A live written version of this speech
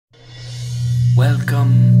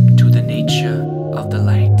Welcome to the nature of the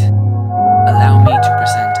light. Allow me to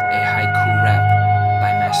present a haiku rap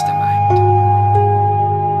by Masdamind.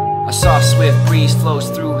 A soft, swift breeze flows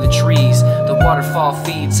through the trees. The waterfall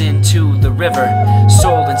feeds into the river.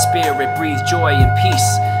 Soul and spirit breathe joy and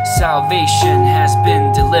peace. Salvation has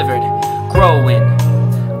been delivered. Growing,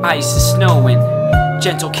 ice is snowing.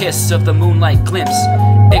 Gentle kiss of the moonlight glimpse.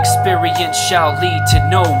 Experience shall lead to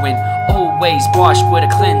knowing. Always washed with a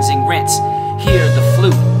cleansing rinse. Hear the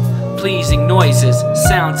flute, pleasing noises.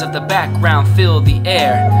 Sounds of the background fill the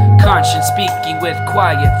air. Conscience speaking with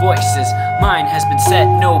quiet voices. Mind has been set,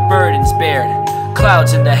 no burdens bared.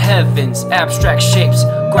 Clouds in the heavens, abstract shapes.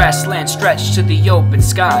 Grassland stretched to the open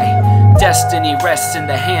sky. Destiny rests in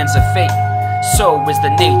the hands of fate. So is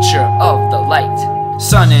the nature of the light.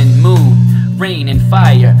 Sun and moon, rain and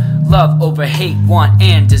fire. Love over hate, want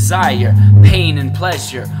and desire. Pain and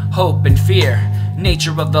pleasure, hope and fear.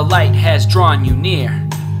 Nature of the light has drawn you near.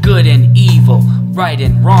 Good and evil, right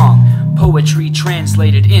and wrong. Poetry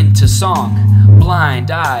translated into song.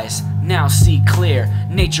 Blind eyes now see clear.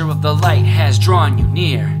 Nature of the light has drawn you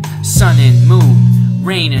near. Sun and moon,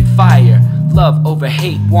 rain and fire. Love over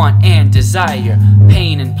hate, want and desire.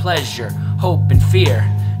 Pain and pleasure, hope and fear.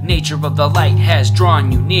 Nature of the light has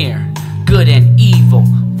drawn you near. Good and evil,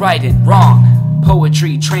 right and wrong.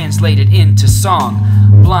 Poetry translated into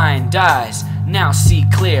song. Blind eyes now see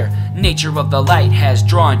clear. Nature of the light has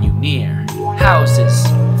drawn you near. Houses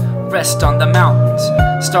rest on the mountains.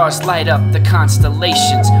 Stars light up the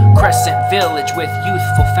constellations. Crescent village with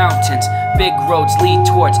youthful fountains. Big roads lead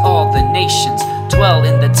towards all the nations. Dwell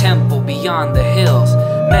in the temple beyond the hills.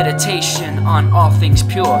 Meditation on all things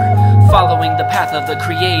pure. Following the path of the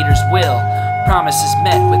Creator's will. Promises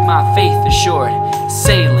met with my faith assured.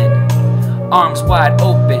 Sailing, arms wide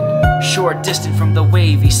open. Short distant from the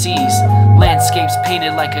wavy seas. Landscapes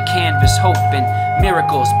painted like a canvas hoping.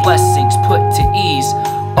 Miracles, blessings put to ease.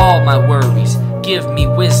 All my worries, give me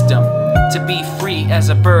wisdom. To be free as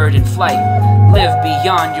a bird in flight. Live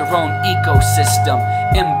beyond your own ecosystem.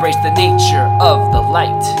 Embrace the nature of the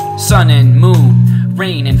light. Sun and moon,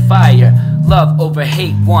 rain and fire. Love over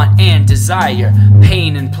hate, want and desire.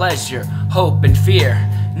 Pain and pleasure, hope and fear.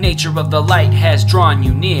 Nature of the light has drawn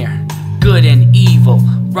you near. Good and evil,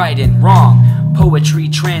 right and wrong. Poetry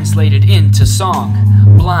translated into song.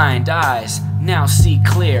 Blind eyes now see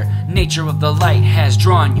clear. Nature of the light has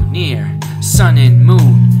drawn you near. Sun and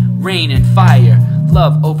moon, rain and fire.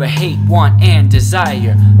 Love over hate, want and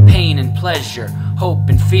desire. Pain and pleasure, hope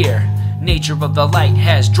and fear. Nature of the light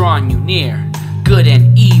has drawn you near. Good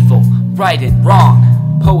and evil, right and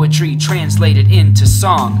wrong. Poetry translated into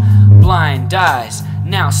song. Blind eyes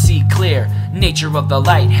now see clear. Nature of the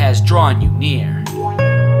light has drawn you near.